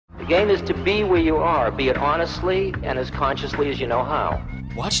game is to be where you are, be it honestly and as consciously as you know how.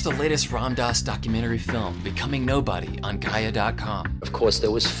 Watch the latest Ram Dass documentary film, Becoming Nobody, on Gaia.com. Of course,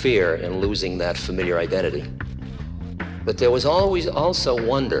 there was fear in losing that familiar identity. But there was always also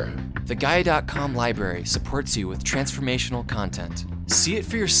wonder. The Gaia.com library supports you with transformational content. See it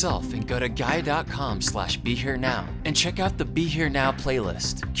for yourself and go to Gaia.com/BeHereNow and check out the Be Here Now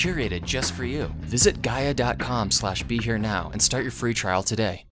playlist, curated just for you. Visit Gaia.com/BeHereNow and start your free trial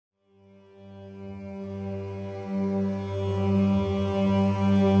today.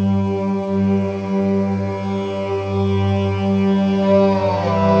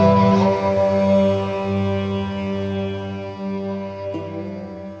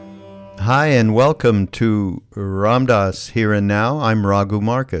 Hi, and welcome to Ram Dass Here and Now. I'm Raghu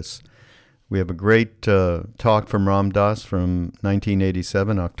Marcus. We have a great talk from Ram Dass from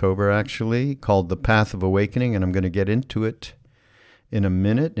 1987, October actually, called The Path of Awakening, and I'm going to get into it in a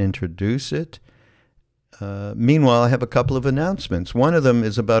minute, introduce it. Meanwhile, I have a couple of announcements. One of them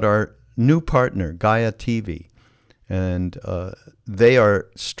is about our new partner, Gaia TV, and they are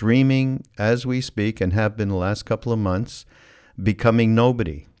streaming as we speak and have been the last couple of months, Becoming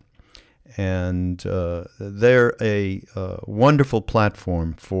Nobody. And they're a wonderful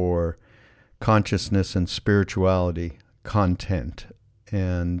platform for consciousness and spirituality content,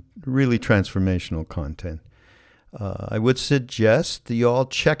 and really transformational content. I would suggest that you all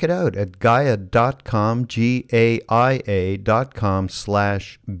check it out at Gaia.com,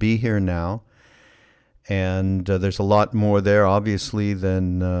 GAIA.com/BeHereNow. And there's a lot more there, obviously,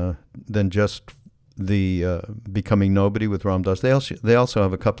 than just the Becoming Nobody with Ram Dass. They also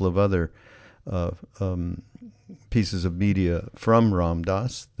have a couple of other pieces of media from Ram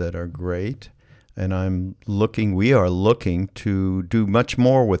Dass that are great, and we are looking to do much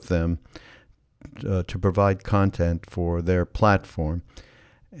more with them to provide content for their platform.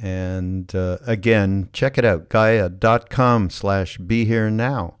 And again, check it out,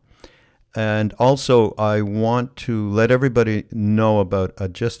 Gaia.com/BeHereNow. And also, I want to let everybody know about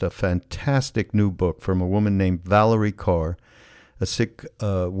just a fantastic new book from a woman named Valerie Kaur, a Sikh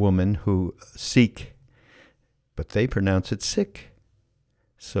woman Sikh, but they pronounce it sick.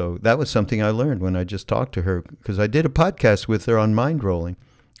 So that was something I learned when I just talked to her, because I did a podcast with her on mind rolling,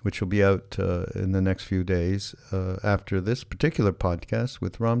 which will be out in the next few days after this particular podcast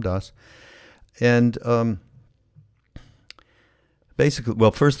with Ram Dass. And basically,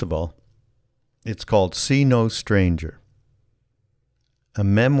 well, first of all, it's called See No Stranger, a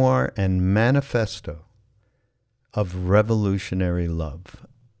memoir and manifesto of revolutionary love.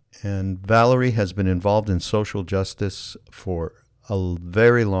 And Valerie has been involved in social justice for a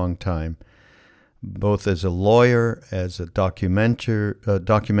very long time, both as a lawyer, as a documentary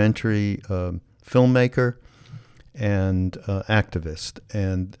filmmaker, and activist.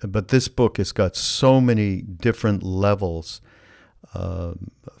 But this book has got so many different levels.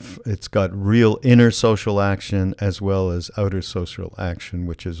 It's got real inner social action as well as outer social action,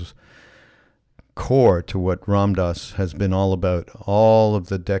 which is core to what Ram Dass has been all about all of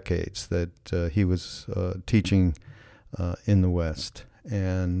the decades that he was teaching in the West.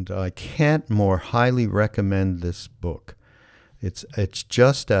 And I can't more highly recommend this book. It's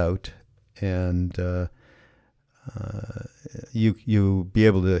just out, and you'll be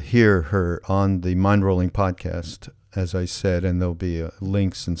able to hear her on the Mind Rolling podcast, as I said, and there'll be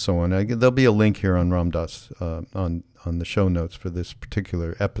links and so on. There'll be a link here on Ram Dass on the show notes for this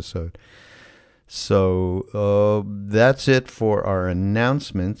particular episode. So that's it for our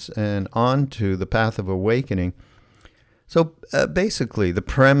announcements, and on to the Path of Awakening. So basically, the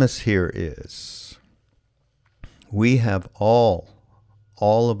premise here is we have all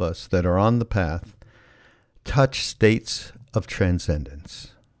of us that are on the path touch states of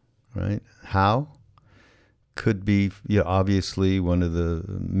transcendence, right? How? Could be, obviously, one of the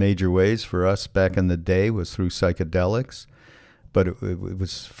major ways for us back in the day was through psychedelics. But it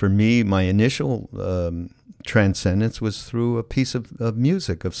was, for me, my initial transcendence was through a piece of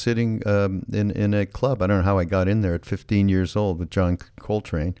music, of sitting in a club. I don't know how I got in there at 15 years old with John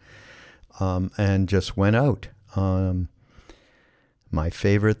Coltrane, and just went out. My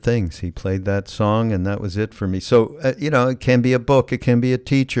favorite things. He played that song, and that was it for me. So, it can be a book, it can be a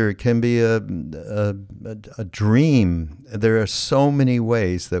teacher, it can be a dream. There are so many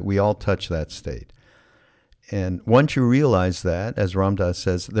ways that we all touch that state. And once you realize that, as Ram Dass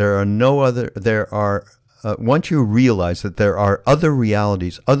says, once you realize that there are other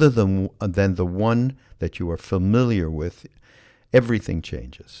realities other than the one that you are familiar with, everything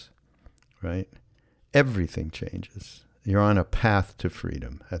changes, right? Everything changes. You're on a path to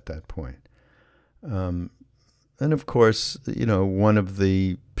freedom at that point. And of course, one of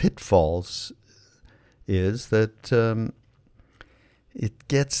the pitfalls is that it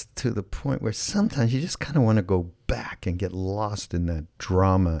gets to the point where sometimes you just kind of want to go back and get lost in that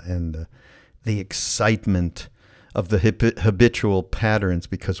drama and the excitement of the habitual patterns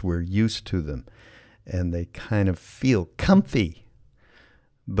because we're used to them and they kind of feel comfy.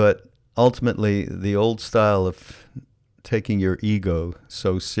 But ultimately, the old style of taking your ego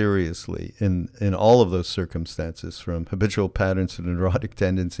so seriously in all of those circumstances, from habitual patterns to neurotic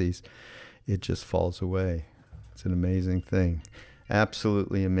tendencies, it just falls away. It's an amazing thing.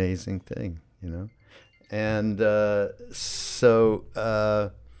 Absolutely amazing thing, And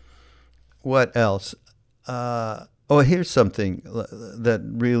what else? Here's something that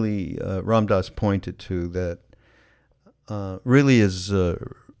really Ram Dass pointed to that really is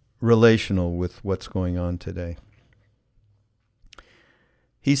relational with what's going on today.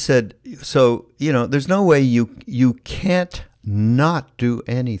 He said, so, there's no way you can't not do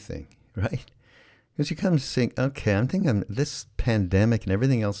anything, right? Because you come to think, okay, I'm thinking this pandemic and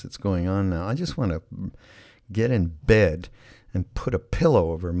everything else that's going on now, I just want to get in bed and put a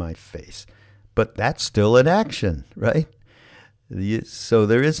pillow over my face. But that's still an action, right? So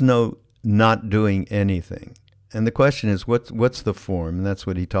there is no not doing anything. And the question is, what's the form? And that's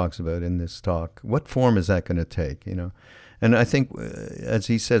what he talks about in this talk. What form is that going to take, And I think, as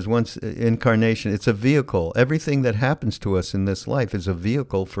he says, once incarnation, it's a vehicle. Everything that happens to us in this life is a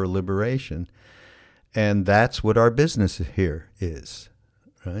vehicle for liberation. And that's what our business here is,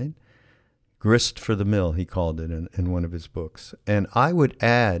 right? Grist for the mill, he called it in one of his books. And I would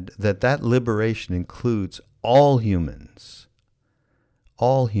add that liberation includes all humans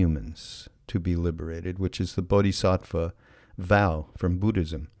to be liberated, which is the Bodhisattva vow from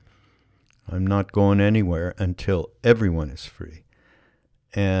Buddhism. I'm not going anywhere until everyone is free.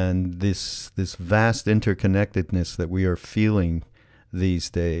 And this vast interconnectedness that we are feeling these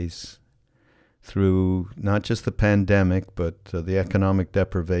days through not just the pandemic, but the economic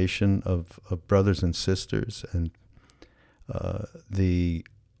deprivation of brothers and sisters and the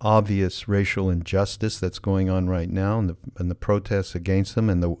obvious racial injustice that's going on right now and the protests against them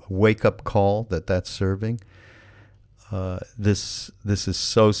and the wake-up call that's serving. This is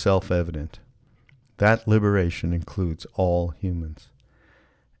so self-evident. That liberation includes all humans.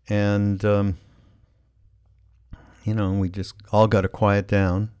 And, we just all got to quiet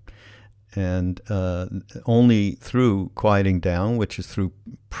down. And only through quieting down, which is through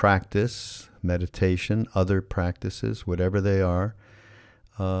practice, meditation, other practices, whatever they are,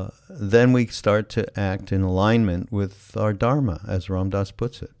 then we start to act in alignment with our Dharma, as Ram Dass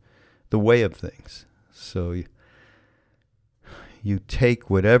puts it, the way of things. So you take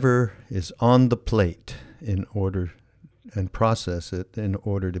whatever is on the plate and process it in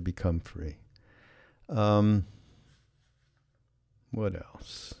order to become free. What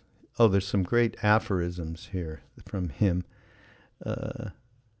else? Oh, there's some great aphorisms here from him.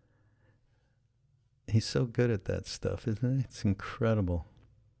 He's so good at that stuff, isn't he? It's incredible.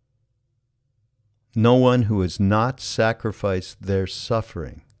 No one who has not sacrificed their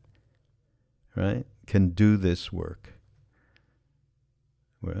suffering, right, can do this work,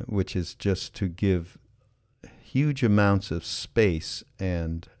 which is just to give huge amounts of space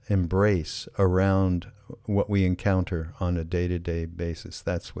and embrace around what we encounter on a day-to-day basis.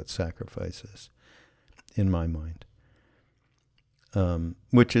 That's what sacrifice is, in my mind.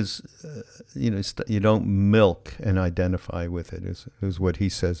 Which is, you don't milk and identify with it, is what he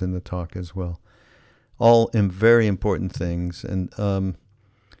says in the talk as well. All very important things. And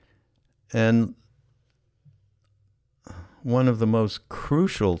one of the most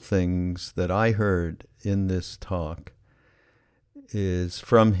crucial things that I heard in this talk is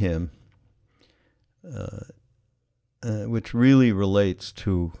from him, which really relates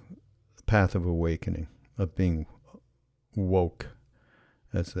to the path of awakening, of being woke,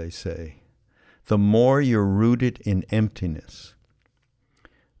 as they say. The more you're rooted in emptiness,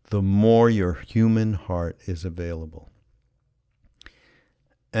 the more your human heart is available.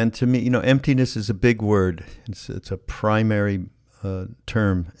 And to me, emptiness is a big word. It's a primary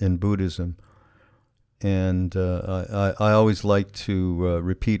term in Buddhism. And I always like to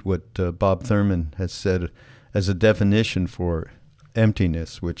repeat what Bob Thurman has said as a definition for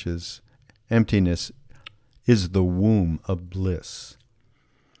emptiness, which is emptiness is the womb of bliss.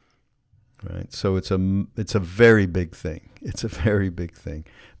 Right? So it's a very big thing. It's a very big thing.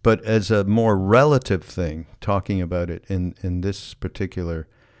 But as a more relative thing, talking about it in this particular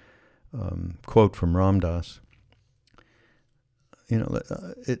quote from Ram Dass,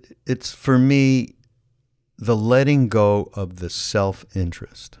 it's for me the letting go of the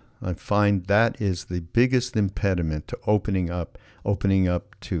self-interest, I find that is the biggest impediment to opening up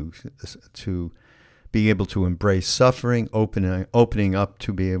to be able to embrace suffering, opening up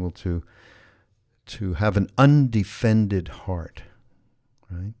to be able to have an undefended heart,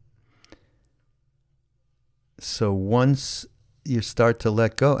 right? So once you start to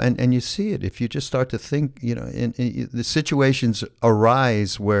let go, and you see it, if you just start to think, in the situations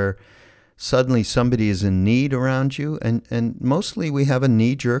arise where suddenly somebody is in need around you, and mostly we have a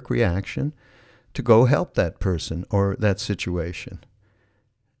knee-jerk reaction to go help that person or that situation.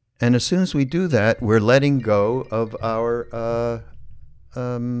 And as soon as we do that, we're letting go of our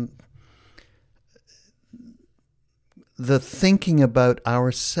the thinking about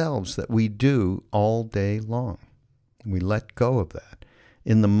ourselves that we do all day long. We let go of that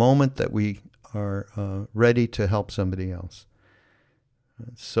in the moment that we are ready to help somebody else.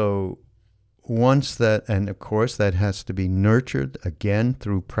 So once that, and of course that has to be nurtured again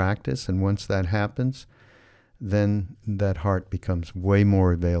through practice, and once that happens, then that heart becomes way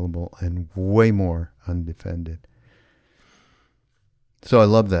more available and way more undefended. So I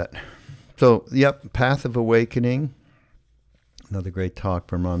love that. So, yep, Path of Awakening, another great talk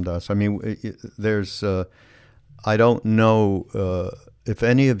from Ram Dass. I mean, there's, I don't know if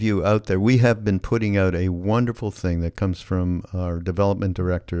any of you out there, we have been putting out a wonderful thing that comes from our development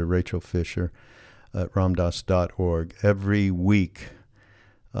director, Rachel Fisher, at ramdass.org. Every week,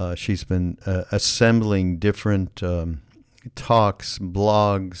 she's been assembling different talks,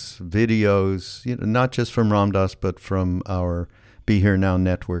 blogs, videos, not just from Ram Dass, but from our Be Here Now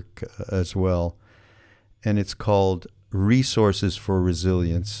network as well. And it's called Resources for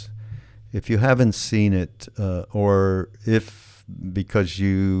Resilience. If you haven't seen it, or if because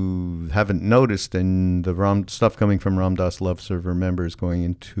you haven't noticed and the stuff coming from Ram Dass Love Server members going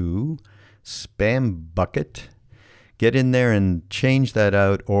into spam bucket, get in there and change that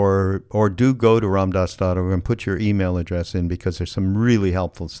out, or do go to ramdass.org and put your email address in, because there's some really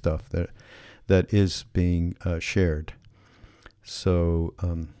helpful stuff that is being shared. So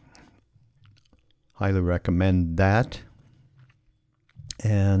highly recommend that.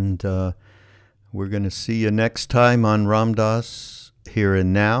 And we're going to see you next time on Ram Dass Here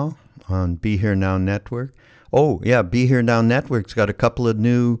and Now on Be Here Now Network. Oh, yeah, Be Here Now Network's got a couple of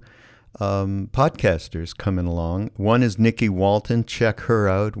new podcasters coming along. One is Nikki Walton. Check her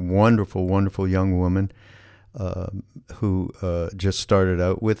out. Wonderful, wonderful young woman who just started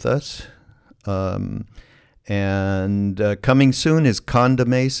out with us. And coming soon is Conda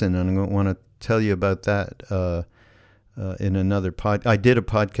Mason, and I want to tell you about that in another I did a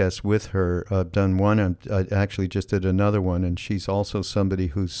podcast with her. I've done one. I actually just did another one, and she's also somebody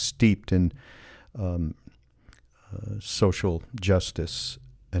who's steeped in social justice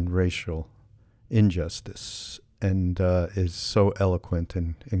and racial injustice, and is so eloquent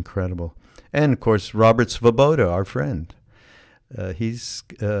and incredible. And, of course, Robert Svoboda, our friend. He's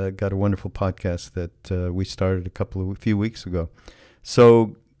got a wonderful podcast that we started a few weeks ago.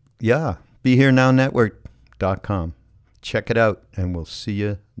 So, yeah, BeHereNowNetwork.com. Check it out, and we'll see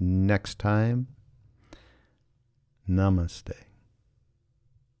you next time. Namaste.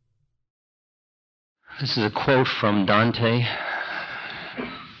 This is a quote from Dante.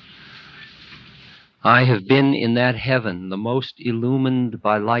 I have been in that heaven, the most illumined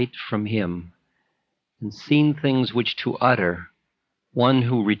by light from him, and seen things which to utter one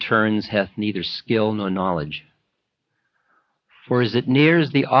who returns hath neither skill nor knowledge. For as it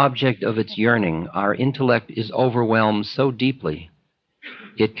nears the object of its yearning, our intellect is overwhelmed so deeply,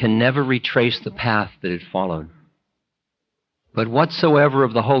 it can never retrace the path that it followed. But whatsoever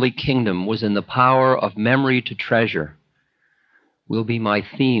of the holy kingdom was in the power of memory to treasure will be my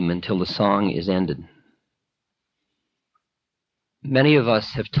theme until the song is ended. Many of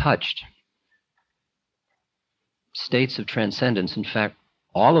us have touched states of transcendence. In fact,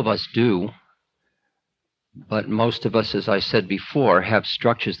 all of us do. But most of us, as I said before, have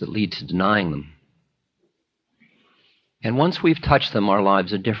structures that lead to denying them. And once we've touched them, our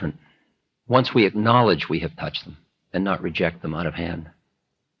lives are different. Once we acknowledge we have touched them and not reject them out of hand.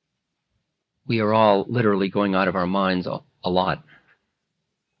 We are all literally going out of our minds a lot.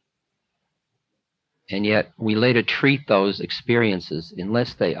 And yet we later treat those experiences,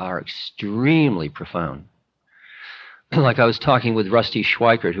 unless they are extremely profound. Like I was talking with Rusty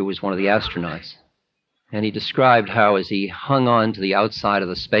Schweikert, who was one of the astronauts. And he described how as he hung on to the outside of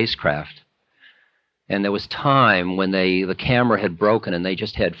the spacecraft, and there was time when the camera had broken and they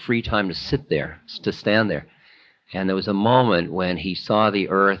just had free time to sit there, to stand there. And there was a moment when he saw the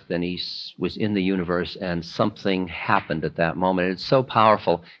Earth and he was in the universe, and something happened at that moment. And it's so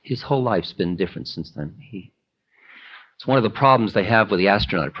powerful. His whole life's been different since then. It's one of the problems they have with the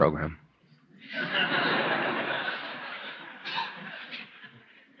astronaut program.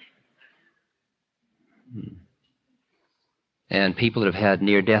 And people that have had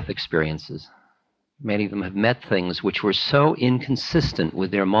near-death experiences, many of them have met things which were so inconsistent with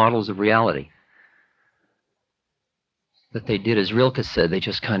their models of reality that they did, as Rilke said, they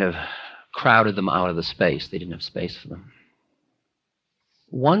just kind of crowded them out of the space. They didn't have space for them.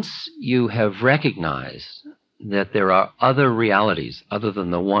 Once you have recognized that there are other realities other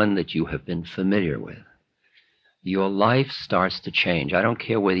than the one that you have been familiar with, your life starts to change. I don't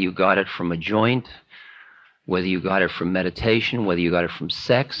care whether you got it from a joint, whether you got it from meditation, whether you got it from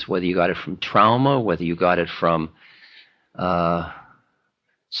sex, whether you got it from trauma, whether you got it from surfing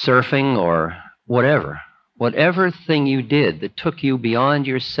or whatever. Whatever thing you did that took you beyond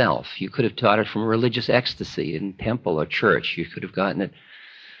yourself, you could have got it from religious ecstasy in temple or church. You could have gotten it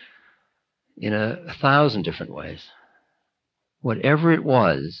in 1,000 different ways. Whatever it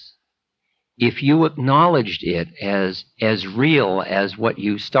was, if you acknowledged it as real as what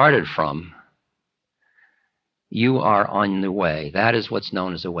you started from, you are on the way. That is what's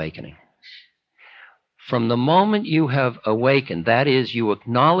known as awakening. From the moment you have awakened, that is, you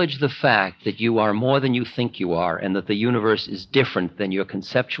acknowledge the fact that you are more than you think you are and that the universe is different than your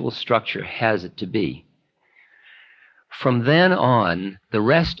conceptual structure has it to be. From then on, the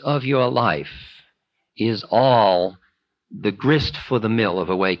rest of your life is all the grist for the mill of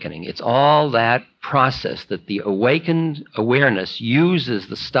awakening. It's all that process that the awakened awareness uses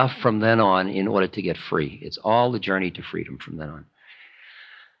the stuff from then on in order to get free. It's all the journey to freedom from then on.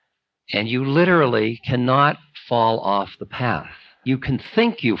 And you literally cannot fall off the path. You can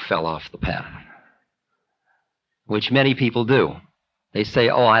think you fell off the path, which many people do. They say,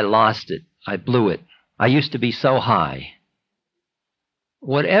 oh, I lost it. I blew it. I used to be so high.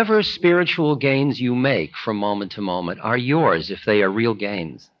 Whatever spiritual gains you make from moment to moment are yours if they are real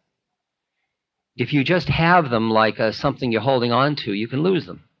gains. If you just have them like something you're holding on to, you can lose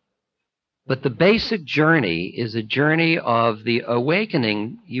them. But the basic journey is a journey of the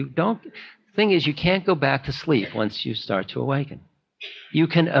awakening. Thing is, you can't go back to sleep once you start to awaken. You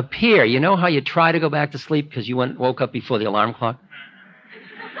can appear. You know how you try to go back to sleep because you woke up before the alarm clock?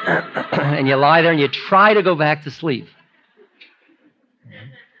 And you lie there and you try to go back to sleep.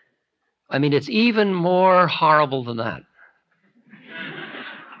 I mean, it's even more horrible than that.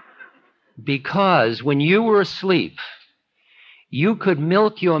 Because when you were asleep, you could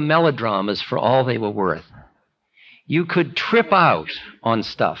milk your melodramas for all they were worth. You could trip out on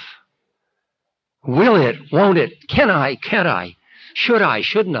stuff. Will it? Won't it? Can I? Can't I? Should I?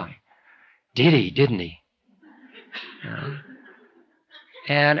 Shouldn't I? Did he? Didn't he?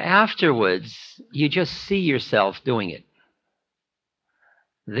 And afterwards, you just see yourself doing it.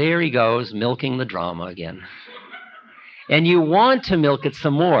 There he goes, milking the drama again. And you want to milk it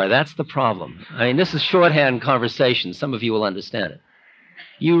some more. That's the problem. I mean, this is shorthand conversation. Some of you will understand it.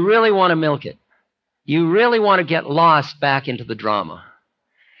 You really want to milk it. You really want to get lost back into the drama.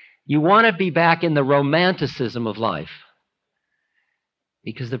 You want to be back in the romanticism of life.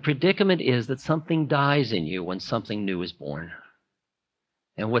 Because the predicament is that something dies in you when something new is born.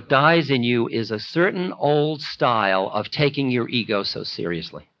 And what dies in you is a certain old style of taking your ego so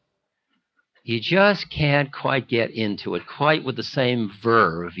seriously. You just can't quite get into it quite with the same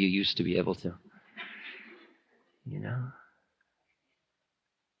verve you used to be able to. You know?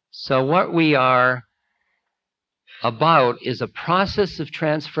 So what we are about is a process of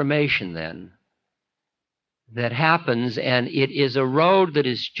transformation then that happens, and it is a road that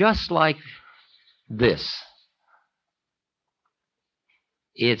is just like this.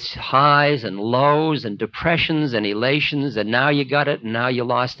 It's highs and lows and depressions and elations, and now you got it and now you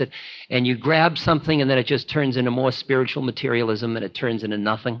lost it, and you grab something and then it just turns into more spiritual materialism and it turns into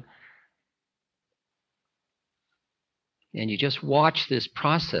nothing. And you just watch this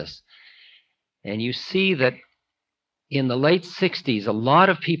process and you see that in the late 60s, a lot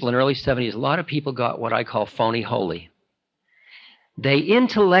of people, in early 70s, a lot of people got what I call phony holy. They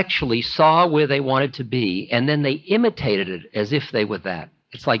intellectually saw where they wanted to be, and then they imitated it as if they were that.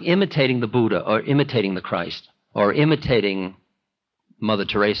 It's like imitating the Buddha or imitating the Christ or imitating Mother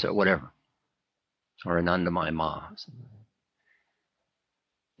Teresa or whatever, or Anandamayi Ma.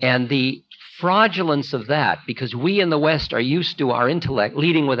 And the fraudulence of that, because we in the West are used to our intellect,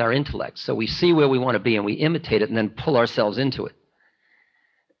 leading with our intellect, so we see where we want to be and we imitate it and then pull ourselves into it.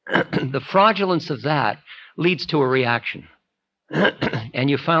 The fraudulence of that leads to a reaction. And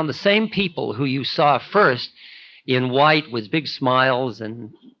you found the same people who you saw first in white with big smiles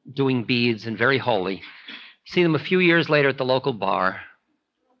and doing beads and very holy. See them a few years later at the local bar.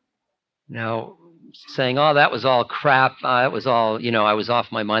 Now, saying, oh, that was all crap. That was all, I was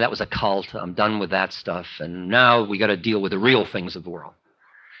off my mind. That was a cult. I'm done with that stuff. And now we got to deal with the real things of the world.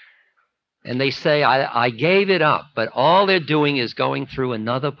 And they say, I gave it up. But all they're doing is going through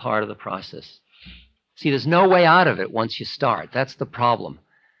another part of the process. See, there's no way out of it once you start. That's the problem.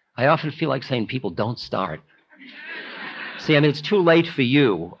 I often feel like saying, people, don't start. See, I mean, it's too late for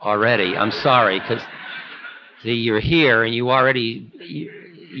you already. I'm sorry, because you're here and you already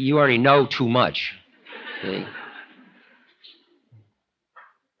know too much. See?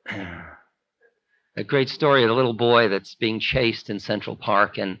 A great story of a little boy that's being chased in Central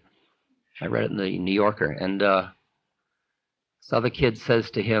Park, and I read it in the New Yorker, and this other kid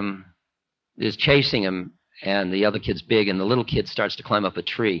says to him, is chasing him, and the other kid's big, and the little kid starts to climb up a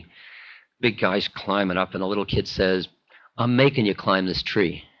tree. Big guy's climbing up, and the little kid says, I'm making you climb this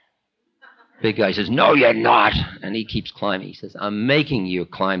tree. Big guy says, no, you're not. And he keeps climbing. He says, I'm making you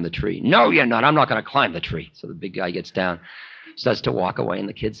climb the tree. No, you're not. I'm not going to climb the tree. So the big guy gets down, starts to walk away, and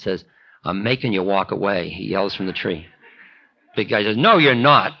the kid says, I'm making you walk away. He yells from the tree. Big guy says, no, you're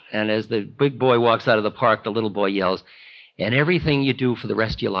not. And as the big boy walks out of the park, the little boy yells, and everything you do for the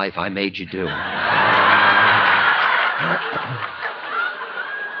rest of your life, I made you do.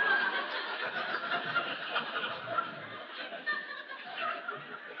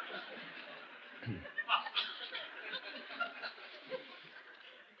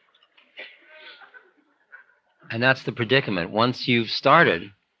 And that's the predicament. Once you've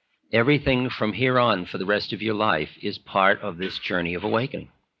started, everything from here on for the rest of your life is part of this journey of awakening.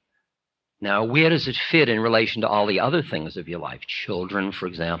 Now, where does it fit in relation to all the other things of your life? Children, for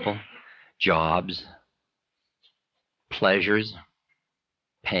example, jobs, pleasures,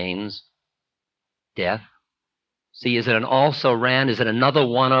 pains, death. See, is it an also-ran? Is it another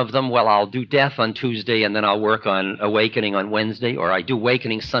one of them? Well, I'll do death on Tuesday and then I'll work on awakening on Wednesday, or I do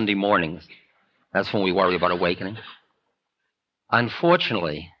awakening Sunday mornings. That's when we worry about awakening.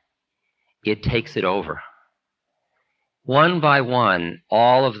 Unfortunately, it takes it over. One by one,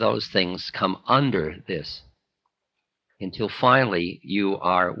 all of those things come under this until finally you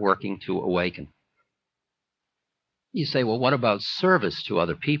are working to awaken. You say, well, what about service to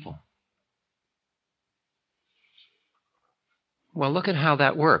other people? Well, look at how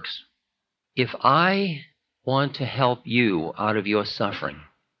that works. If I want to help you out of your suffering,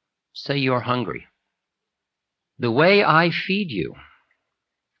 say you're hungry, the way I feed you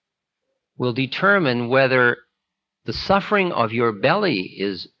will determine whether the suffering of your belly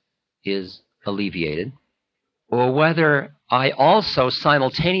is alleviated, or whether I also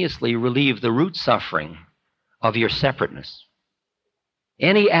simultaneously relieve the root suffering of your separateness.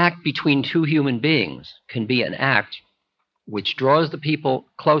 Any act between two human beings can be an act which draws the people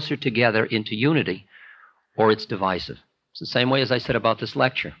closer together into unity, or it's divisive. It's the same way as I said about this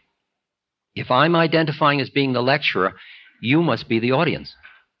lecture. If I'm identifying as being the lecturer, you must be the audience.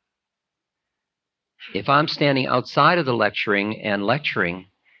 If I'm standing outside of the lecturing,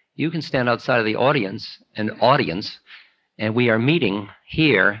 you can stand outside of the audience, and we are meeting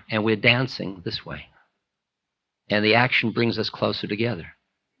here, and we're dancing this way. And the action brings us closer together.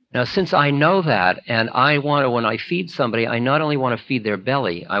 Now, since I know that, and I want to, when I feed somebody, I not only want to feed their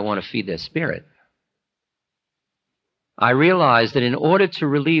belly, I want to feed their spirit. I realize that in order to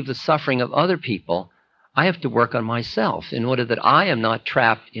relieve the suffering of other people, I have to work on myself in order that I am not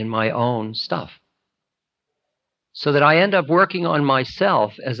trapped in my own stuff. So that I end up working on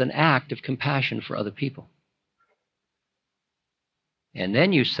myself as an act of compassion for other people. And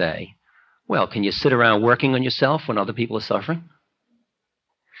then you say, well, can you sit around working on yourself when other people are suffering?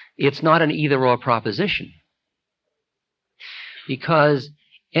 It's not an either-or proposition. Because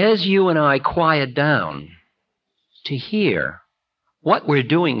as you and I quiet down to hear what we're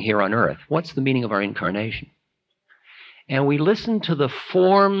doing here on earth, what's the meaning of our incarnation, and we listen to the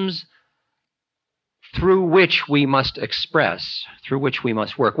forms through which we must express, through which we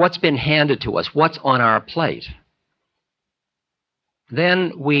must work, what's been handed to us, what's on our plate,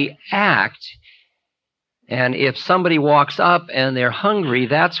 then we act. And if somebody walks up and they're hungry,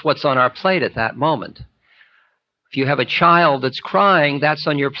 that's what's on our plate at that moment. If you have a child that's crying, that's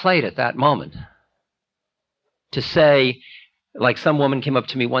on your plate at that moment. To say, like some woman came up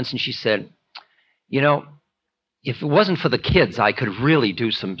to me once and she said, you know, if it wasn't for the kids, I could really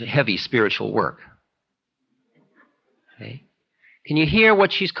do some heavy spiritual work. Okay? Can you hear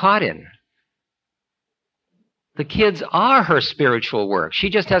what she's caught in? The kids are her spiritual work. She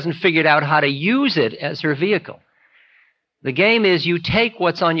just hasn't figured out how to use it as her vehicle. The game is you take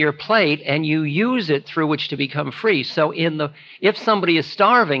what's on your plate and you use it through which to become free. So if somebody is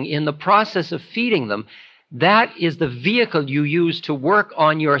starving, in the process of feeding them, that is the vehicle you use to work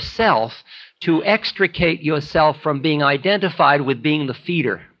on yourself to extricate yourself from being identified with being the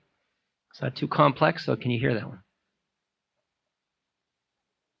feeder. Is that too complex, or can you hear that one?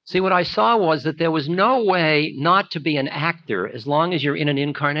 See, what I saw was that there was no way not to be an actor as long as you're in an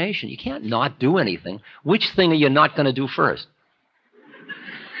incarnation. You can't not do anything. Which thing are you not going to do first?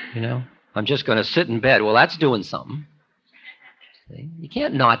 You know, I'm just going to sit in bed. Well, that's doing something. See? You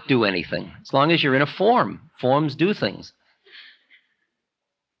can't not do anything as long as you're in a form. Forms do things.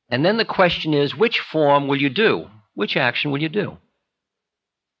 And then the question is, which form will you do? Which action will you do?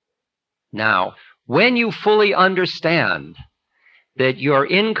 Now, when you fully understand that your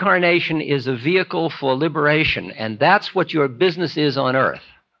incarnation is a vehicle for liberation, and that's what your business is on earth,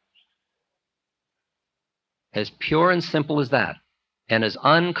 as pure and simple as that, and as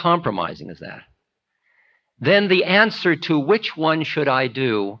uncompromising as that, then the answer to which one should I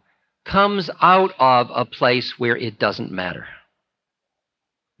do comes out of a place where it doesn't matter.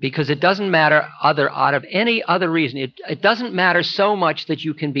 Because it doesn't matter out of any other reason. It doesn't matter so much that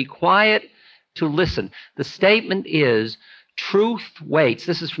you can be quiet to listen. The statement is, truth waits.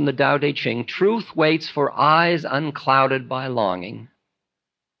 This is from the Tao Te Ching. Truth waits for eyes unclouded by longing.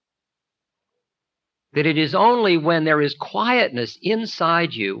 That it is only when there is quietness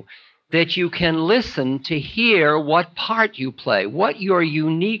inside you that you can listen to hear what part you play, what your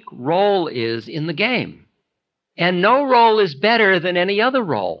unique role is in the game. And no role is better than any other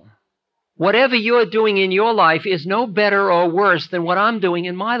role. Whatever you're doing in your life is no better or worse than what I'm doing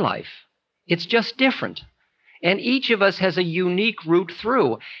in my life. It's just different. And each of us has a unique route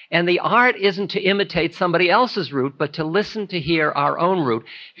through. And the art isn't to imitate somebody else's route, but to listen to hear our own route,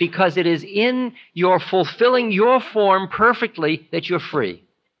 because it is in your fulfilling your form perfectly that you're free.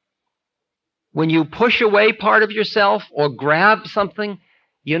 When you push away part of yourself or grab something,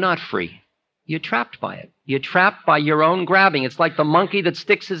 you're not free. You're trapped by it. You're trapped by your own grabbing. It's like the monkey that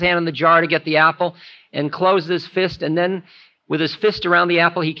sticks his hand in the jar to get the apple and closes his fist, and then with his fist around the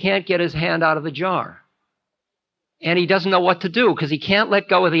apple, he can't get his hand out of the jar. And he doesn't know what to do because he can't let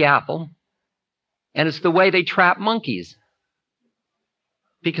go of the apple. And it's the way they trap monkeys,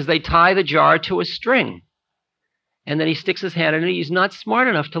 because they tie the jar to a string. And then he sticks his hand in it. He's not smart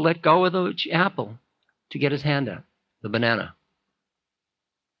enough to let go of the apple to get his hand out, the banana.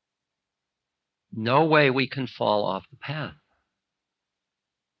 No way we can fall off the path.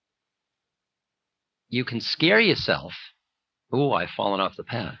 You can scare yourself. Ooh, I've fallen off the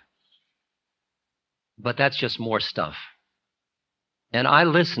path. But that's just more stuff. And I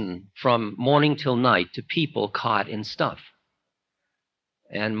listen from morning till night to people caught in stuff.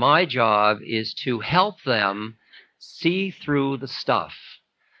 And my job is to help them see through the stuff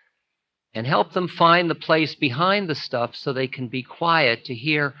and help them find the place behind the stuff so they can be quiet to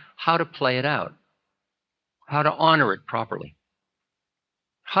hear how to play it out, how to honor it properly,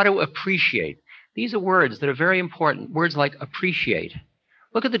 how to appreciate. These are words that are very important, words like appreciate.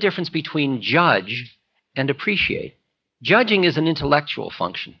 Look at the difference between judge and appreciate. Judging is an intellectual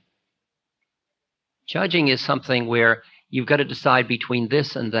function. Judging is something where you've got to decide between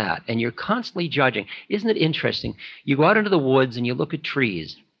this and that, and you're constantly judging. Isn't it interesting? You go out into the woods and you look at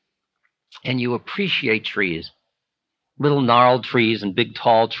trees, and you appreciate trees. Little gnarled trees and big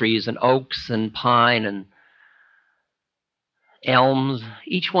tall trees and oaks and pine and elms.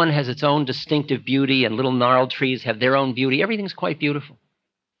 Each one has its own distinctive beauty, and little gnarled trees have their own beauty. Everything's quite beautiful.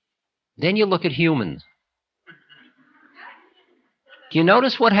 Then you look at humans. Do you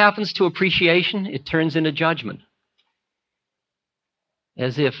notice what happens to appreciation? It turns into judgment.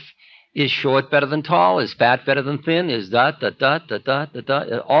 As if, is short better than tall? Is fat better than thin? Is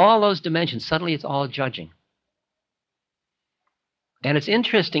that. All those dimensions, suddenly it's all judging. And it's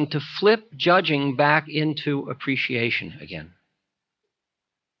interesting to flip judging back into appreciation again.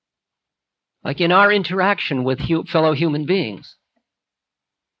 Like in our interaction with fellow human beings.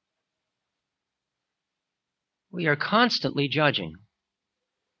 We are constantly judging.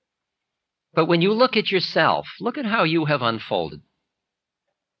 But when you look at yourself, look at how you have unfolded.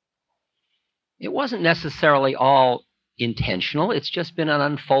 It wasn't necessarily all intentional. It's just been an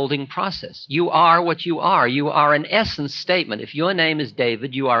unfolding process. You are what you are. You are an essence statement. If your name is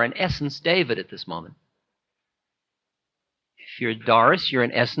David, you are an essence David at this moment. If you're Doris, you're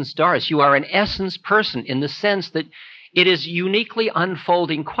an essence Doris. You are an essence person in the sense that it is uniquely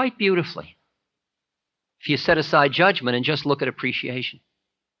unfolding quite beautifully. If you set aside judgment and just look at appreciation.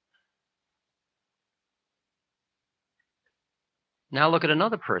 Now look at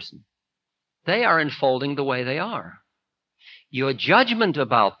another person. They are unfolding the way they are. Your judgment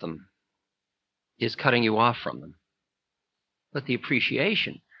about them is cutting you off from them. But the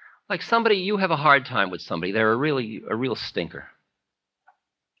appreciation, like somebody, you have a hard time with somebody, they're a real stinker.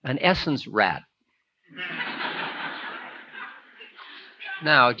 an essence rat.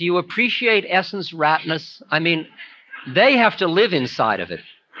 Now, do you appreciate essence ratness? I mean, they have to live inside of it.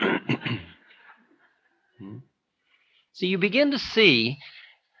 So you begin to see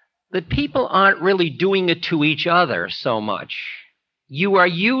that people aren't really doing it to each other so much. You are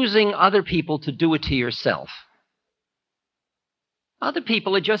using other people to do it to yourself. Other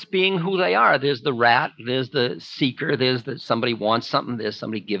people are just being who they are. There's the rat, there's the seeker, there's somebody wants something, there's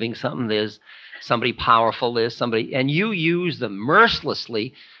somebody giving something, there's somebody powerful, there's somebody, and you use them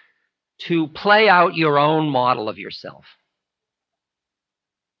mercilessly to play out your own model of yourself.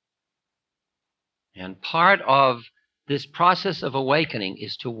 And part of this process of awakening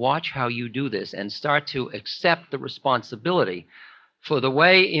is to watch how you do this and start to accept the responsibility for the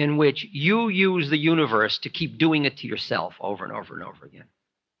way in which you use the universe to keep doing it to yourself over and over and over again.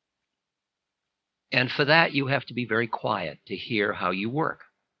 And for that, you have to be very quiet to hear how you work.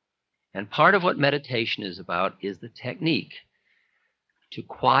 And part of what meditation is about is the technique to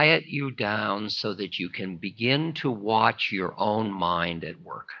quiet you down so that you can begin to watch your own mind at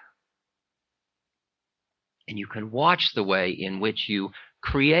work. And you can watch the way in which you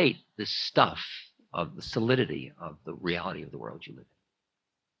create this stuff of the solidity of the reality of the world you live in.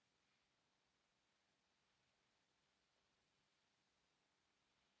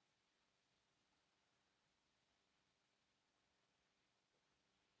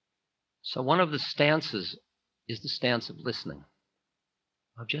 So one of the stances is the stance of listening,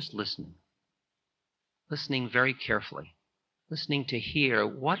 of just listening. Listening very carefully, listening to hear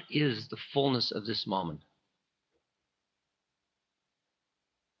what is the fullness of this moment.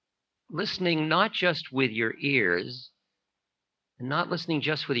 Listening not just with your ears, and not listening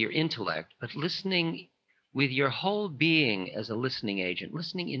just with your intellect, but listening with your whole being as a listening agent,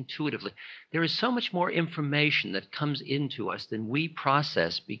 listening intuitively. There is so much more information that comes into us than we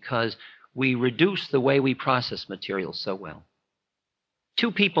process because we reduce the way we process material so well.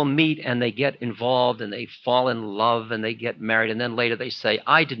 Two people meet and they get involved and they fall in love and they get married, and then later they say,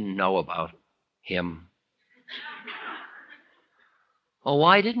 I didn't know about him. Oh,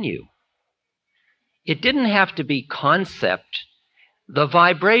 why didn't you? It didn't have to be concept. The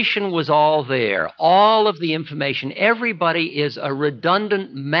vibration was all there, all of the information. Everybody is a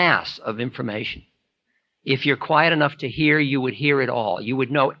redundant mass of information. If you're quiet enough to hear, you would hear it all. You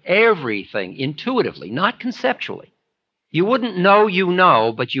would know everything intuitively, not conceptually. You wouldn't know you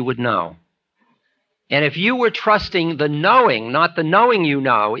know, but you would know. And if you were trusting the knowing, not the knowing you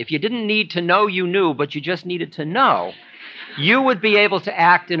know, if you didn't need to know you knew, but you just needed to know, you would be able to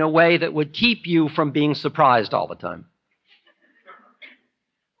act in a way that would keep you from being surprised all the time.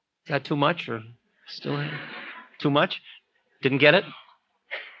 Is that too much or still too much? Didn't get it?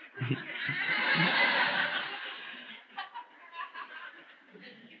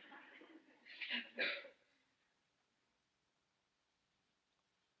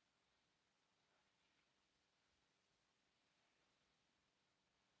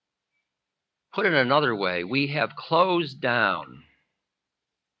 Put it another way, we have closed down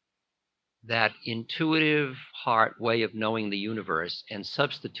that intuitive heart way of knowing the universe and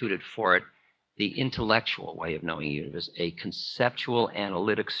substituted for it the intellectual way of knowing the universe, a conceptual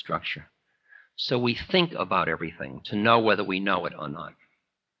analytic structure. So we think about everything to know whether we know it or not.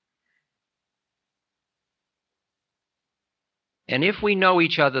 And if we know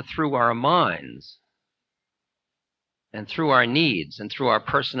each other through our minds, and through our needs, and through our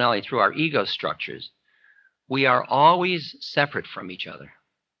personality, through our ego structures, we are always separate from each other.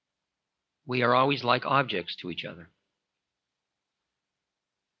 We are always like objects to each other.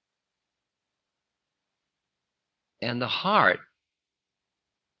 And the heart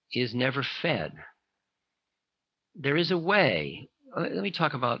is never fed. There is a way. Let me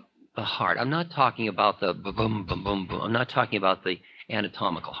talk about the heart. I'm not talking about the boom, boom, boom, boom. I'm not talking about the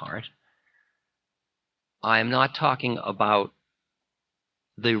anatomical heart. I am not talking about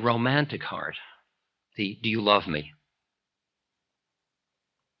the romantic heart, the do you love me?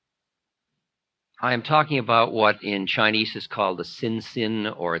 I am talking about what in Chinese is called the sin,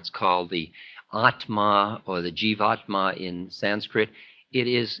 or it's called the atma or the jivatma in Sanskrit. It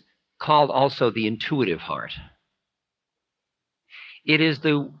is called also the intuitive heart. It is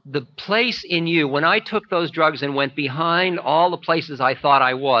the place in you. When I took those drugs and went behind all the places I thought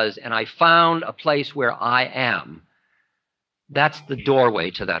I was, and I found a place where I am, that's the doorway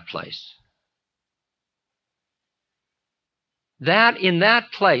to that place. That, in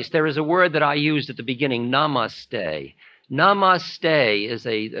that place, there is a word that I used at the beginning, namaste. Namaste is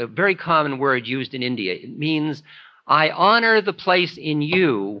a very common word used in India. It means I honor the place in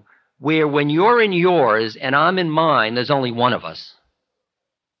you where when you're in yours and I'm in mine, there's only one of us.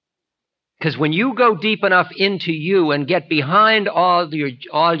 Because when you go deep enough into you and get behind all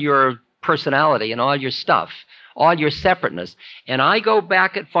your personality and all your stuff, all your separateness, and I go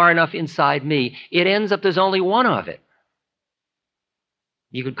back far enough inside me, it ends up there's only one of it.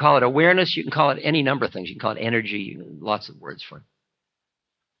 You could call it awareness. You can call it any number of things. You can call it energy. Lots of words for it.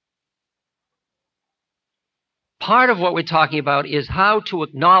 Part of what we're talking about is how to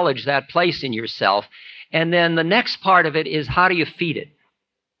acknowledge that place in yourself. And then the next part of it is how do you feed it?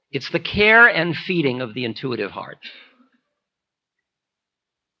 It's the care and feeding of the intuitive heart.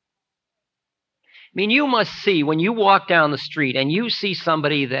 I mean, you must see when you walk down the street and you see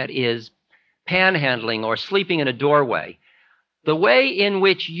somebody that is panhandling or sleeping in a doorway, the way in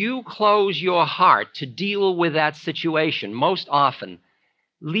which you close your heart to deal with that situation most often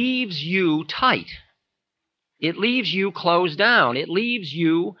leaves you tight. It leaves you closed down. It leaves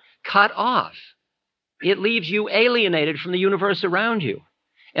you cut off. It leaves you alienated from the universe around you.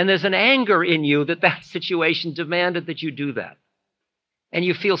 And there's an anger in you that situation demanded that you do that. And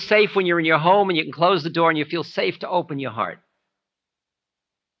you feel safe when you're in your home and you can close the door and you feel safe to open your heart.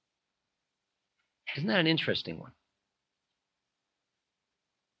 Isn't that an interesting one?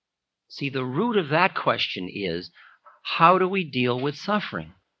 See, the root of that question is, how do we deal with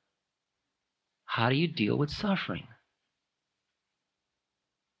suffering? How do you deal with suffering?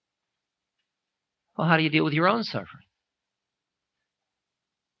 Well, how do you deal with your own suffering?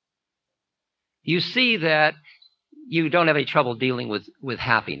 You see that you don't have any trouble dealing with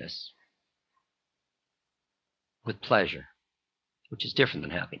happiness, with pleasure, which is different than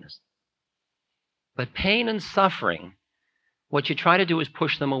happiness. But pain and suffering, what you try to do is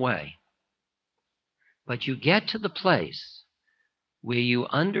push them away. But you get to the place where you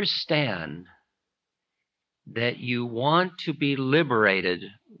understand that you want to be liberated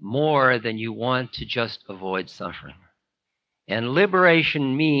more than you want to just avoid suffering. And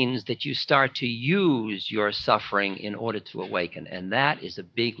liberation means that you start to use your suffering in order to awaken. And that is a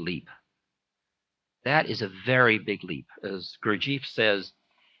big leap. That is a very big leap. As Gurdjieff says,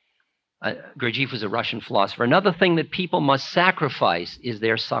 Gurdjieff was a Russian philosopher. Another thing that people must sacrifice is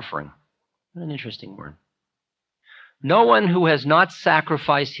their suffering. What an interesting word. No one who has not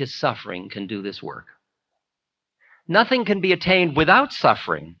sacrificed his suffering can do this work. Nothing can be attained without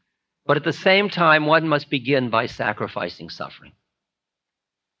suffering, but at the same time, one must begin by sacrificing suffering.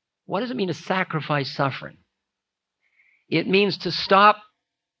 What does it mean to sacrifice suffering? It means to stop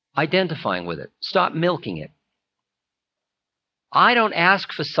identifying with it, stop milking it. I don't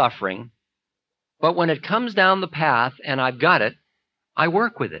ask for suffering, but when it comes down the path and I've got it, I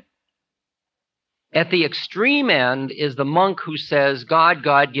work with it. At the extreme end is the monk who says, God,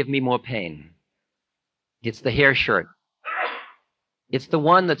 God, give me more pain. It's the hair shirt. It's the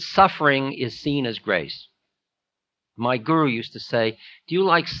one that suffering is seen as grace. My guru used to say, do you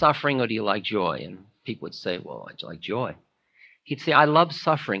like suffering or do you like joy? And people would say, well, I like joy. He'd say, I love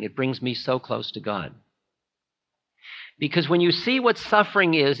suffering. It brings me so close to God. Because when you see what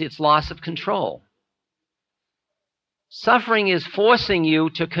suffering is, it's loss of control. Suffering is forcing you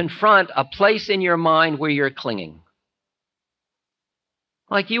to confront a place in your mind where you're clinging.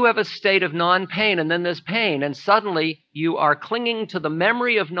 Like you have a state of non-pain and then there's pain, and suddenly you are clinging to the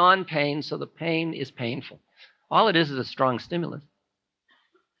memory of non-pain, so the pain is painful. All it is a strong stimulus.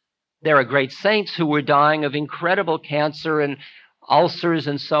 There are great saints who were dying of incredible cancer and ulcers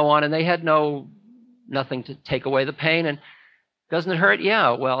and so on, and they had nothing to take away the pain. And doesn't it hurt?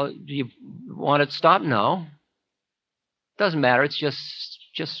 Yeah. Well, do you want it to stop? No. Doesn't matter. It's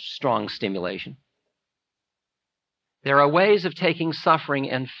just strong stimulation. There are ways of taking suffering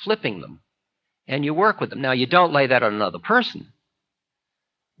and flipping them, and you work with them. Now, you don't lay that on another person.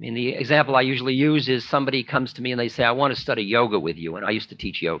 I mean, the example I usually use is somebody comes to me and they say, I want to study yoga with you, and I used to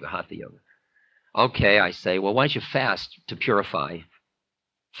teach yoga, hatha yoga. Okay, I say, well, why don't you fast to purify?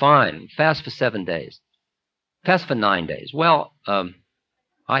 Fine, fast for 7 days. Fast for 9 days. Well,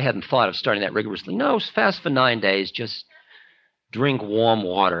 I hadn't thought of starting that rigorously. No, fast for 9 days, just drink warm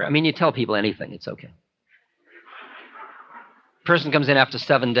water. I mean, you tell people anything, it's okay. Person comes in after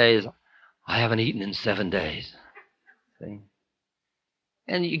 7 days, I haven't eaten in 7 days. See?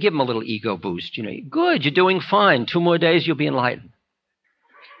 And you give them a little ego boost. You know, good, you're doing fine. 2 more days, you'll be enlightened.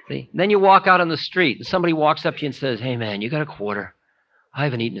 See? Then you walk out on the street, and somebody walks up to you and says, hey, man, you got a quarter? I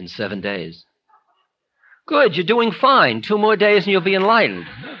haven't eaten in 7 days. Good, you're doing fine. 2 more days, and you'll be enlightened.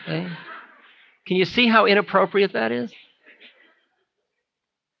 Okay? Can you see how inappropriate that is?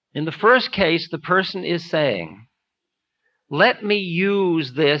 In the first case, the person is saying, let me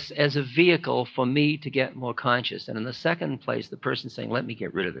use this as a vehicle for me to get more conscious. And in the second place, the person's saying, let me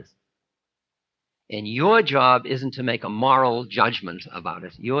get rid of this. And your job isn't to make a moral judgment about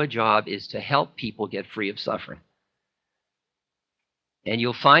it. Your job is to help people get free of suffering. And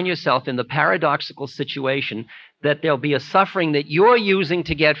you'll find yourself in the paradoxical situation that there'll be a suffering that you're using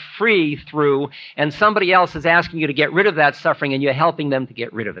to get free through, and somebody else is asking you to get rid of that suffering, and you're helping them to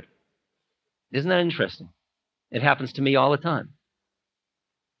get rid of it. Isn't that interesting? It happens to me all the time.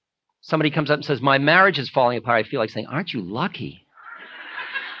 Somebody comes up and says, my marriage is falling apart. I feel like saying, aren't you lucky?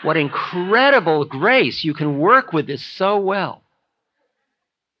 What incredible grace. You can work with this so well.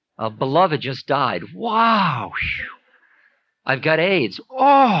 A beloved just died. Wow. Whew. I've got AIDS.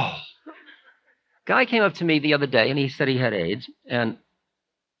 Oh. Guy came up to me the other day, and he said he had AIDS. And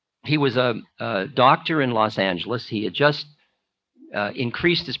he was a doctor in Los Angeles. He had just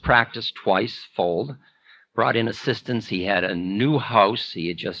increased his practice twice-fold, brought in assistants. He had a new house. He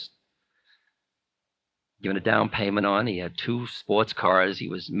had just given a down payment on. He had 2 sports cars. He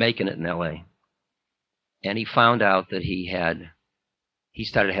was making it in L.A. And he found out that he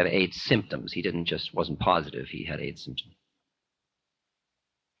started to have AIDS symptoms. He wasn't positive. He had AIDS symptoms.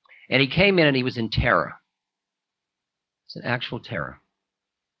 And he came in and he was in terror. It's an actual terror.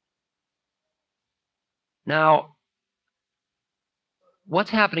 Now,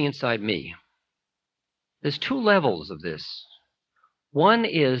 what's happening inside me? There's 2 levels of this. One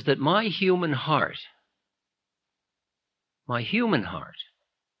is that my human heart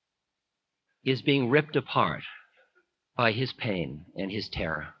is being ripped apart by his pain and his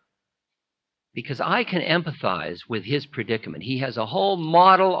terror. Because I can empathize with his predicament. He has a whole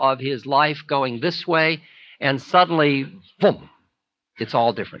model of his life going this way, and suddenly, boom, it's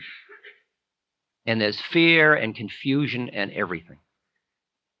all different. And there's fear and confusion and everything.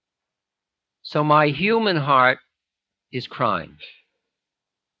 So my human heart is crying.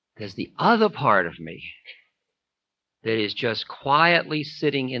 There's the other part of me that is just quietly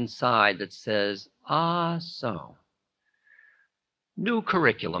sitting inside that says, so. New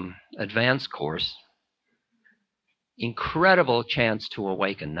curriculum, advanced course, incredible chance to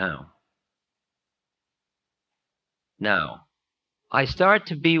awaken now. Now, I start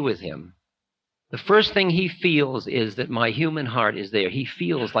to be with him. The first thing he feels is that my human heart is there. He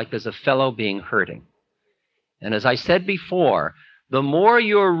feels like there's a fellow being hurting. And as I said before, the more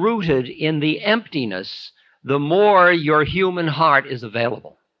you're rooted in the emptiness, the more your human heart is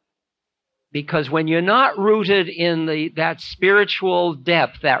available. Because when you're not rooted in that spiritual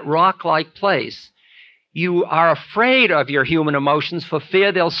depth, that rock-like place, you are afraid of your human emotions for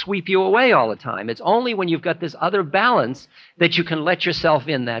fear they'll sweep you away all the time. It's only when you've got this other balance that you can let yourself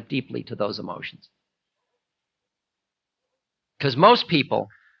in that deeply to those emotions. Because most people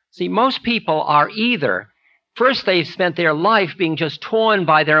are either, first they've spent their life being just torn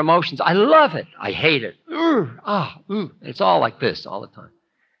by their emotions. I love it. I hate it. It's all like this all the time.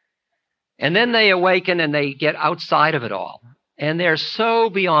 And then they awaken and they get outside of it all. And they're so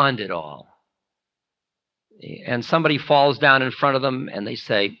beyond it all. And somebody falls down in front of them and they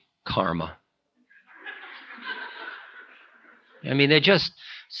say, karma. I mean, they're just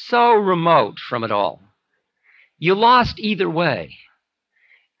so remote from it all. You lost either way.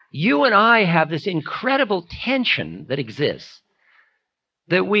 You and I have this incredible tension that exists.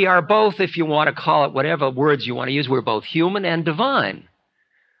 That we are both, if you want to call it whatever words you want to use, we're both human and divine.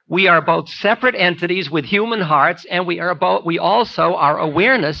 We are both separate entities with human hearts, and we also are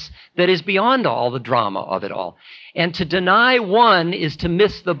awareness that is beyond all the drama of it all. And to deny one is to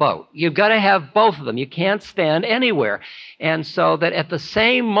miss the boat. You've got to have both of them. You can't stand anywhere. And so that at the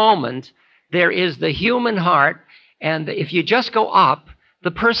same moment, there is the human heart, and if you just go up,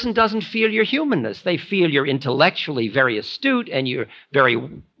 the person doesn't feel your humanness. They feel you're intellectually very astute and you're very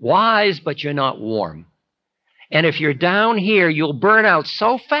wise, but you're not warm. And if you're down here, you'll burn out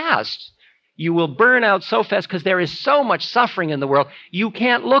so fast. You will burn out so fast because there is so much suffering in the world. You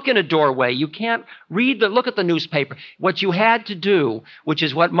can't look in a doorway. You can't look at the newspaper. What you had to do, which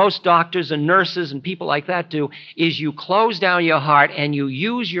is what most doctors and nurses and people like that do, is you close down your heart and you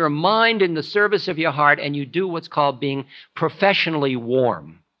use your mind in the service of your heart and you do what's called being professionally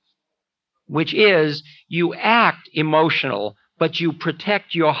warm, which is you act emotional, but you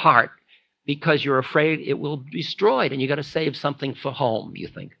protect your heart. Because you're afraid it will be destroyed and you got to save something for home, you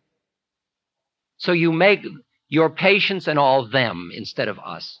think. So you make your patients and all them instead of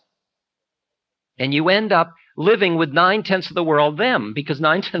us. And you end up living with 9/10 of the world them, because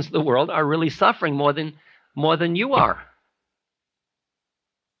 9/10 of the world are really suffering more than you are.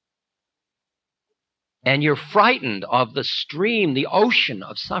 And you're frightened of the stream, the ocean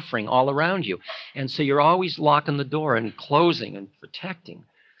of suffering all around you. And so you're always locking the door and closing and protecting.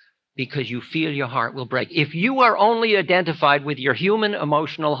 Because you feel your heart will break. If you are only identified with your human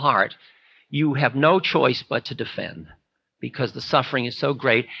emotional heart, you have no choice but to defend because the suffering is so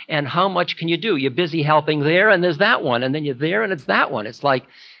great. And how much can you do? You're busy helping there, and there's that one, and then you're there, and it's that one. It's like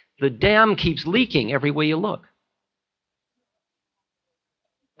the dam keeps leaking everywhere you look.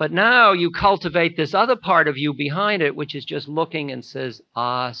 But now you cultivate this other part of you behind it, which is just looking and says,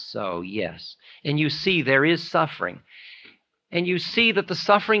 ah, so, yes. And you see there is suffering. And you see that the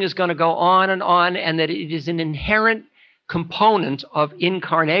suffering is going to go on, and that it is an inherent component of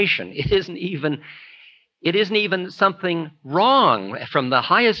incarnation. It isn't even something wrong from the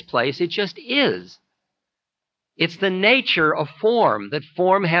highest place. It just is. It's the nature of form that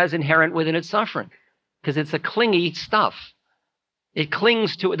form has inherent within its suffering, because it's a clingy stuff. It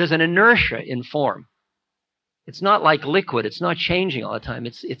clings to it. There's an inertia in form. It's not like liquid. It's not changing all the time.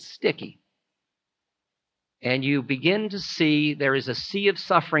 It's sticky. And you begin to see there is a sea of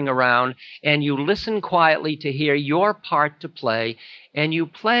suffering around, and you listen quietly to hear your part to play, and you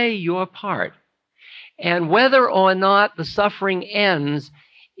play your part. And whether or not the suffering ends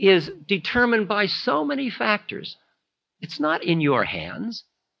is determined by so many factors. It's not in your hands.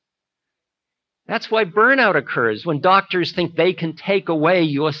 That's why burnout occurs when doctors think they can take away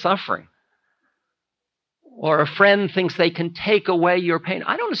your suffering. Or a friend thinks they can take away your pain.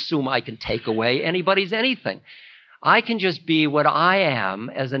 I don't assume I can take away anybody's anything. I can just be what I am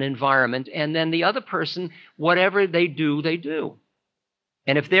as an environment, and then the other person, whatever they do, they do.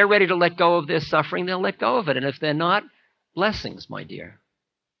 And if they're ready to let go of their suffering, they'll let go of it. And if they're not, blessings, my dear.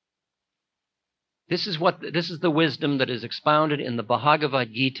 This is the wisdom that is expounded in the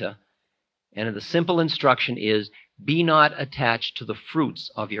Bhagavad Gita. And the simple instruction is, be not attached to the fruits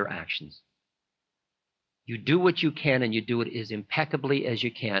of your actions. You do what you can, and you do it as impeccably as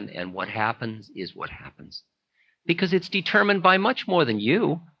you can, and what happens is what happens. Because it's determined by much more than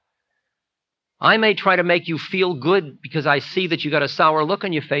you. I may try to make you feel good because I see that you got a sour look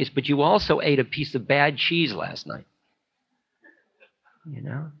on your face, but you also ate a piece of bad cheese last night. You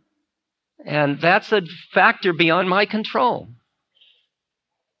know? And that's a factor beyond my control.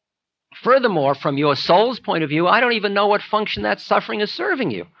 Furthermore, from your soul's point of view, I don't even know what function that suffering is serving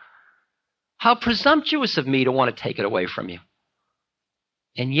you. How presumptuous of me to want to take it away from you.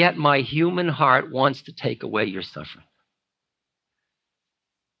 And yet my human heart wants to take away your suffering.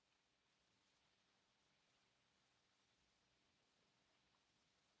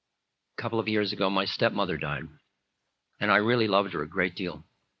 A couple of years ago, my stepmother died, and I really loved her a great deal.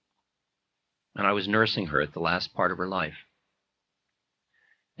 And I was nursing her at the last part of her life.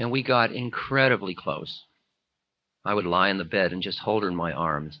 And we got incredibly close. I would lie in the bed and just hold her in my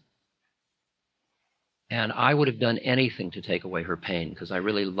arms. And I would have done anything to take away her pain because I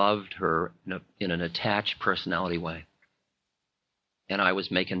really loved her in an attached personality way. And I was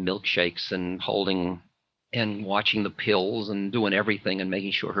making milkshakes and holding and watching the pills and doing everything and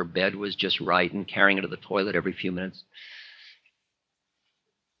making sure her bed was just right and carrying her to the toilet every few minutes.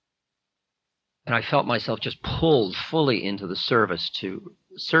 And I felt myself just pulled fully into the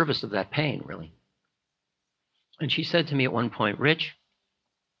service of that pain, really. And she said to me at one point, Rich,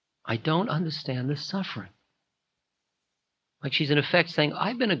 I don't understand this suffering. Like she's in effect saying,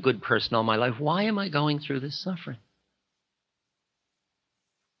 I've been a good person all my life. Why am I going through this suffering?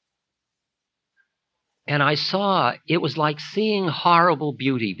 And I saw, it was like seeing horrible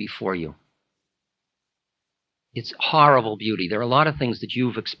beauty before you. It's horrible beauty. There are a lot of things that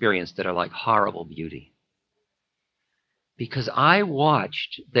you've experienced that are like horrible beauty. Because I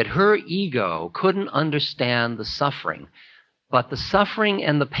watched that her ego couldn't understand the suffering, but the suffering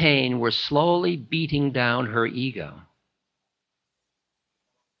and the pain were slowly beating down her ego.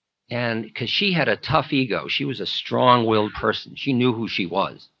 And because she had a tough ego, she was a strong-willed person. She knew who she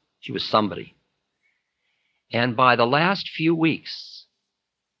was. She was somebody. And by the last few weeks,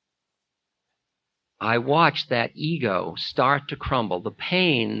 I watched that ego start to crumble. The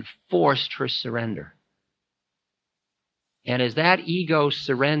pain forced her surrender. And as that ego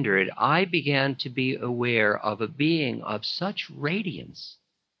surrendered, I began to be aware of a being of such radiance.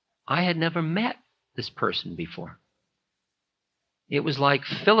 I had never met this person before. It was like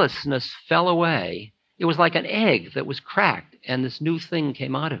Phyllisness fell away. It was like an egg that was cracked, and this new thing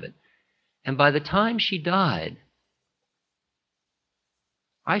came out of it. And by the time she died,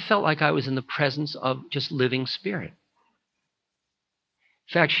 I felt like I was in the presence of just living spirit.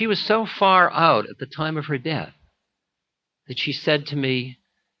 In fact, she was so far out at the time of her death that she said to me,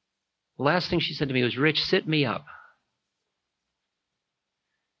 the last thing she said to me was, Rich, sit me up.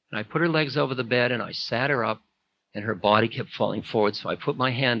 And I put her legs over the bed and I sat her up, and her body kept falling forward. So I put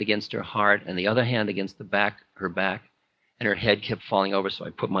my hand against her heart and the other hand against her back, and her head kept falling over. So I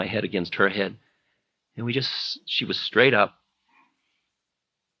put my head against her head. And she was straight up.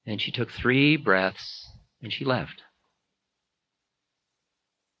 And she took 3 breaths, and she left.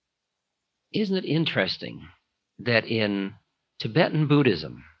 Isn't it interesting that in Tibetan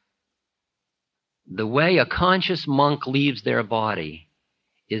Buddhism, the way a conscious monk leaves their body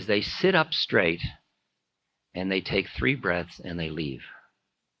is they sit up straight and they take 3 breaths and they leave.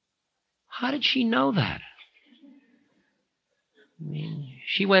 How did she know that? I mean,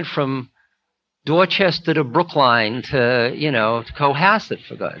 she went from Dorchester to Brookline to, to Cohasset,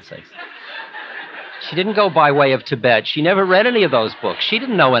 for God's sake. She didn't go by way of Tibet. She never read any of those books. She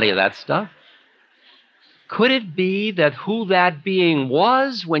didn't know any of that stuff. Could it be that who that being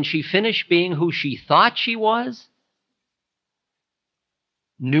was when she finished being who she thought she was,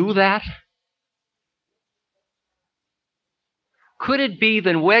 knew that? Could it be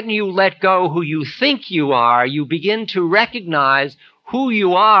that when you let go who you think you are, you begin to recognize who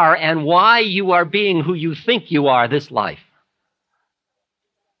you are and why you are being who you think you are this life?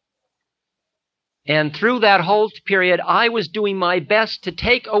 And through that whole period, I was doing my best to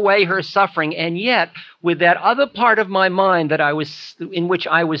take away her suffering, and yet, with that other part of my mind in which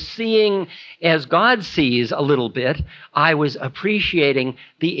I was seeing as God sees a little bit, I was appreciating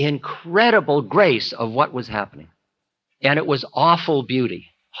the incredible grace of what was happening. And it was awful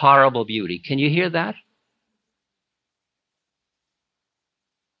beauty, horrible beauty. Can you hear that?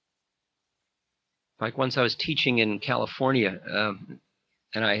 Like once I was teaching in California,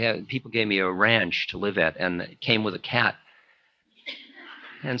 and people gave me a ranch to live at, and it came with a cat.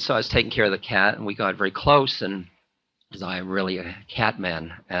 And so I was taking care of the cat, and we got very close, and because I'm really a cat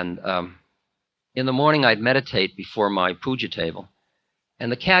man. And in the morning, I'd meditate before my puja table.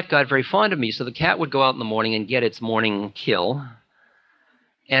 And the cat got very fond of me, so the cat would go out in the morning and get its morning kill,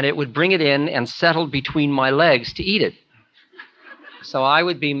 and it would bring it in and settle between my legs to eat it. So I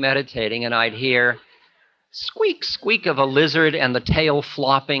would be meditating, and I'd hear squeak, squeak of a lizard and the tail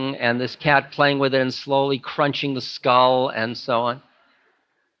flopping, and this cat playing with it and slowly crunching the skull and so on.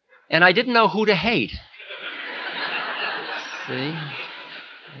 And I didn't know who to hate.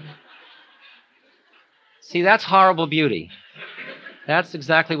 See, that's horrible beauty. That's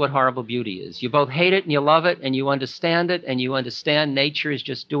exactly what horrible beauty is. You both hate it and you love it, and you understand it, and you understand nature is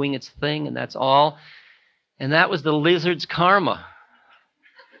just doing its thing, and that's all. And that was the lizard's karma.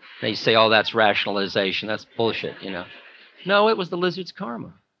 Now you say, oh, that's rationalization. That's bullshit, No, it was the lizard's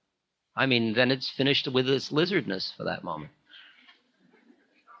karma. I mean, then it's finished with its lizardness for that moment.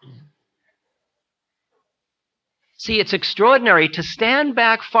 See, it's extraordinary to stand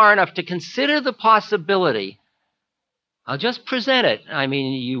back far enough to consider the possibility. I'll just present it. I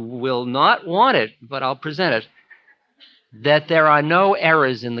mean, you will not want it, but I'll present it, that there are no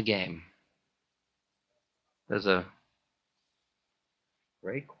errors in the game. There's a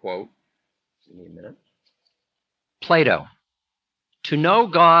great quote. Give me a minute. Plato. To know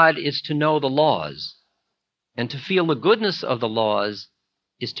God is to know the laws, and to feel the goodness of the laws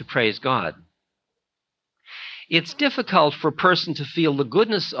is to praise God. It's difficult for a person to feel the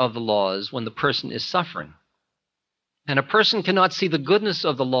goodness of the laws when the person is suffering. And a person cannot see the goodness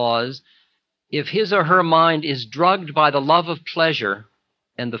of the laws if his or her mind is drugged by the love of pleasure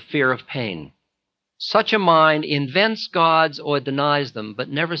and the fear of pain. Such a mind invents gods or denies them, but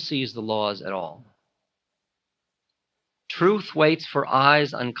never sees the laws at all. Truth waits for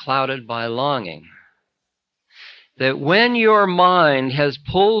eyes unclouded by longing. That when your mind has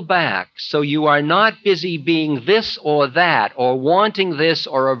pulled back so you are not busy being this or that, or wanting this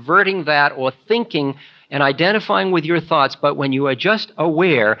or averting that, or thinking and identifying with your thoughts, but when you are just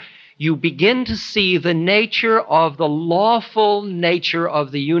aware, you begin to see the nature of the lawful nature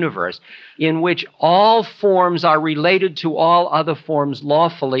of the universe, in which all forms are related to all other forms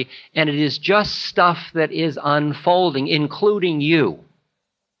lawfully, and it is just stuff that is unfolding, including you,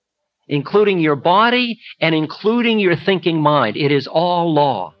 including your body and including your thinking mind. It is all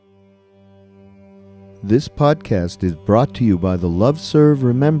law. This podcast is brought to you by the Love Serve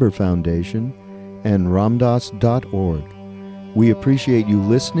Remember Foundation and ramdas.org. We appreciate you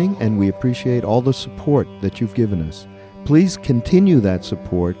listening, and we appreciate all the support that you've given us. Please continue that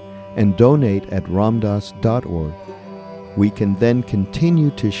support and donate at ramdas.org. We can then continue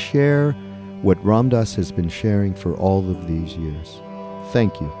to share what Ram Dass has been sharing for all of these years.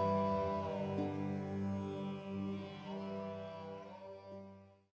 Thank you.